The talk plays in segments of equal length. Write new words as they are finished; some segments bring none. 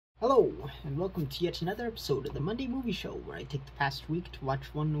Hello, and welcome to yet another episode of the Monday Movie Show, where I take the past week to watch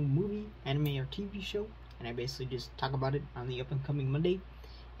one new movie, anime, or TV show, and I basically just talk about it on the up-and-coming Monday.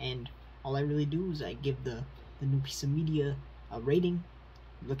 And all I really do is I give the new piece of media a rating,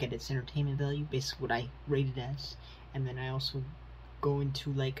 look at its entertainment value, basically what I rate it as, and then I also go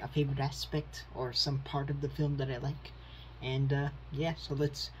into like a favorite aspect or some part of the film that I like. And yeah, so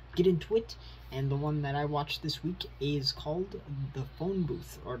let's get into it. And the one that I watched this week is called The Phone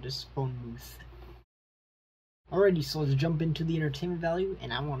Booth, or This Phone Booth. Alrighty, so let's jump into the entertainment value,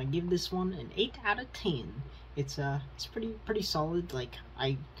 and I want to give this one an 8 out of 10. It's pretty solid. Like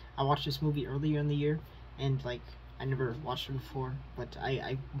I watched this movie earlier in the year, and like I never watched it before, but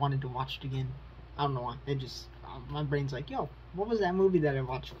I wanted to watch it again. I don't know why. It just my brain's like, yo, what was that movie that I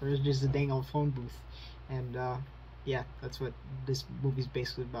watched? Where it was just a dang old phone booth, and yeah, that's what this movie's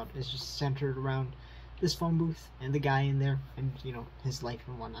basically about. It's just centered around this phone booth and the guy in there, and you know, his life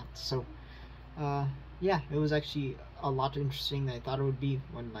and whatnot. So yeah, it was actually a lot interesting than I thought it would be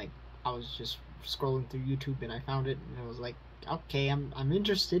when like I was just scrolling through YouTube and I found it, and it was like, okay, I'm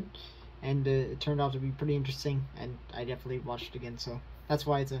interested, and it turned out to be pretty interesting, and I definitely watched it again. So that's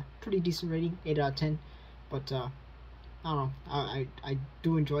why it's a pretty decent rating, 8 out of 10. But I don't know, I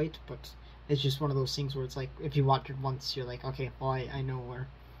do enjoy it, but it's just one of those things where it's like, if you watch it once, you're like, okay, well, I know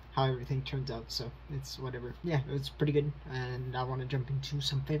how everything turns out, so it's whatever. Yeah, it's pretty good, and I want to jump into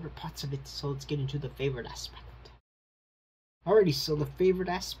some favorite parts of it, so let's get into the favorite aspect. Alrighty, so the favorite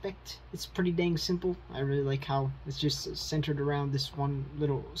aspect, it's pretty dang simple. I really like how it's just centered around this one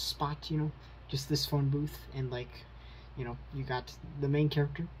little spot, you know, just this phone booth, and like, you know, you got the main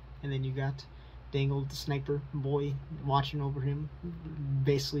character, and then you got dang old sniper boy watching over him,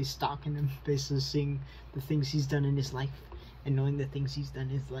 basically stalking him, basically seeing the things he's done in his life and knowing the things he's done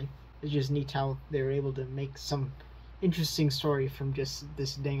in his life. It's just neat how they were able to make some interesting story from just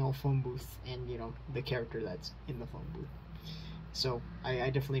this dang old phone booth and, you know, the character that's in the phone booth. So I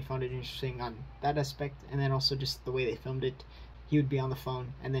definitely found it interesting on that aspect, and then also just the way they filmed it. He would be on the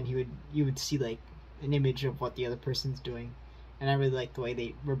phone, and then you would see like an image of what the other person's doing, and I really liked the way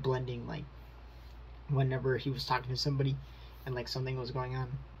they were blending, like whenever he was talking to somebody and like something was going on,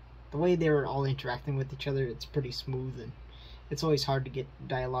 the way they were all interacting with each other, it's pretty smooth, and it's always hard to get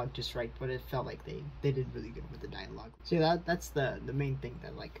dialogue just right, but it felt like they did really good with the dialogue. So yeah, that's the main thing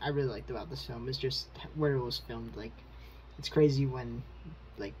that like I really liked about this film, is just where it was filmed. Like, it's crazy when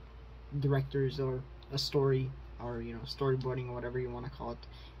like directors or a story, or you know, storyboarding or whatever you want to call it,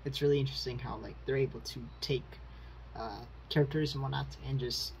 it's really interesting how like they're able to take characters and whatnot and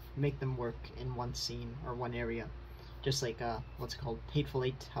just make them work in one scene or one area. Just like what's it called, Hateful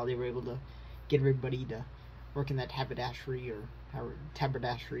Eight, how they were able to get everybody to work in that haberdashery,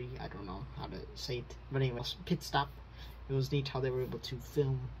 I don't know how to say it, but anyways, Pit Stop. It was neat how they were able to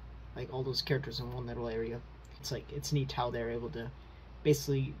film like all those characters in one little area. It's neat how they're able to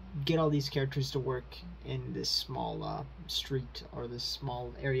basically get all these characters to work in this small street, or this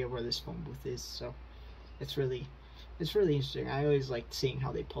small area where this phone booth is. So it's really interesting. I always liked seeing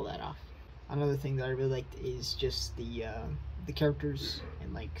how they pull that off. Another thing that I really liked is just the characters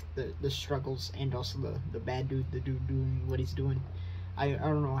and like the struggles, and also the bad dude, the dude doing what he's doing. I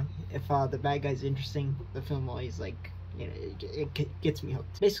don't know if the bad guy's interesting. The film always, like, you know, it gets me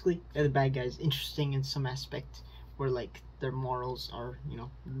hooked. Basically, the bad guy's interesting in some aspect where like their morals are, you know,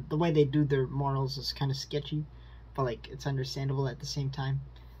 the way they do their morals is kind of sketchy, but like it's understandable at the same time.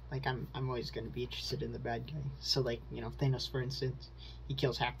 Like I'm always going to be interested in the bad guy. So like, you know, Thanos, for instance, he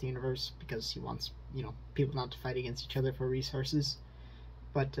kills half the universe because he wants, you know, people not to fight against each other for resources.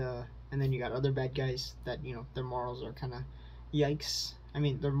 But and then you got other bad guys that, you know, their morals are kind of yikes. I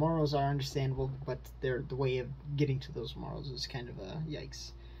mean, their morals are understandable, but the way of getting to those morals is kind of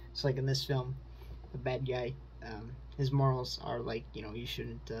yikes. So like in this film, the bad guy, his morals are like, you know, you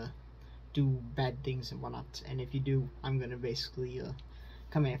shouldn't do bad things and whatnot, and if you do, I'm gonna basically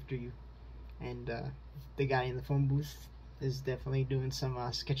come after you. And the guy in the phone booth is definitely doing some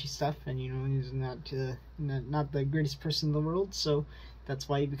sketchy stuff, and you know, he's not the greatest person in the world, so that's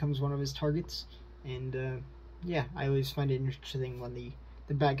why he becomes one of his targets. And yeah, I always find it interesting when the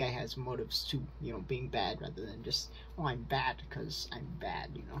bad guy has motives to, you know, being bad, rather than just, oh, I'm bad because I'm bad,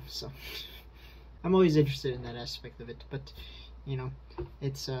 you know. So I'm always interested in that aspect of it. But you know,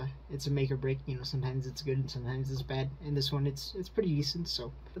 it's a make or break. You know, sometimes it's good and sometimes it's bad, and this one it's pretty decent.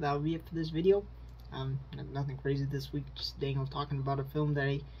 So that will be it for this video. Nothing crazy this week, just dang old talking about a film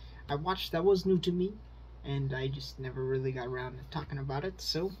that I watched that was new to me, and I just never really got around to talking about it.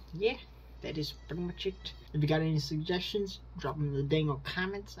 So yeah, that is pretty much it. If you got any suggestions, drop them in the dang old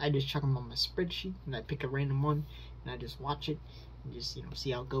comments. I just chuck them on my spreadsheet, and I pick a random one and I just watch it. and just, you know,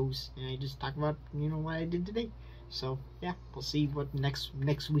 see how it goes. And I just talk about, you know, what I did today. So yeah, we'll see what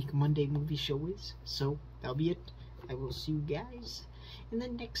next week Monday movie show is. So that'll be it. I will see you guys in the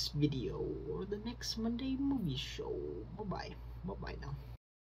next video or the next Monday movie show. Bye bye. Bye bye now.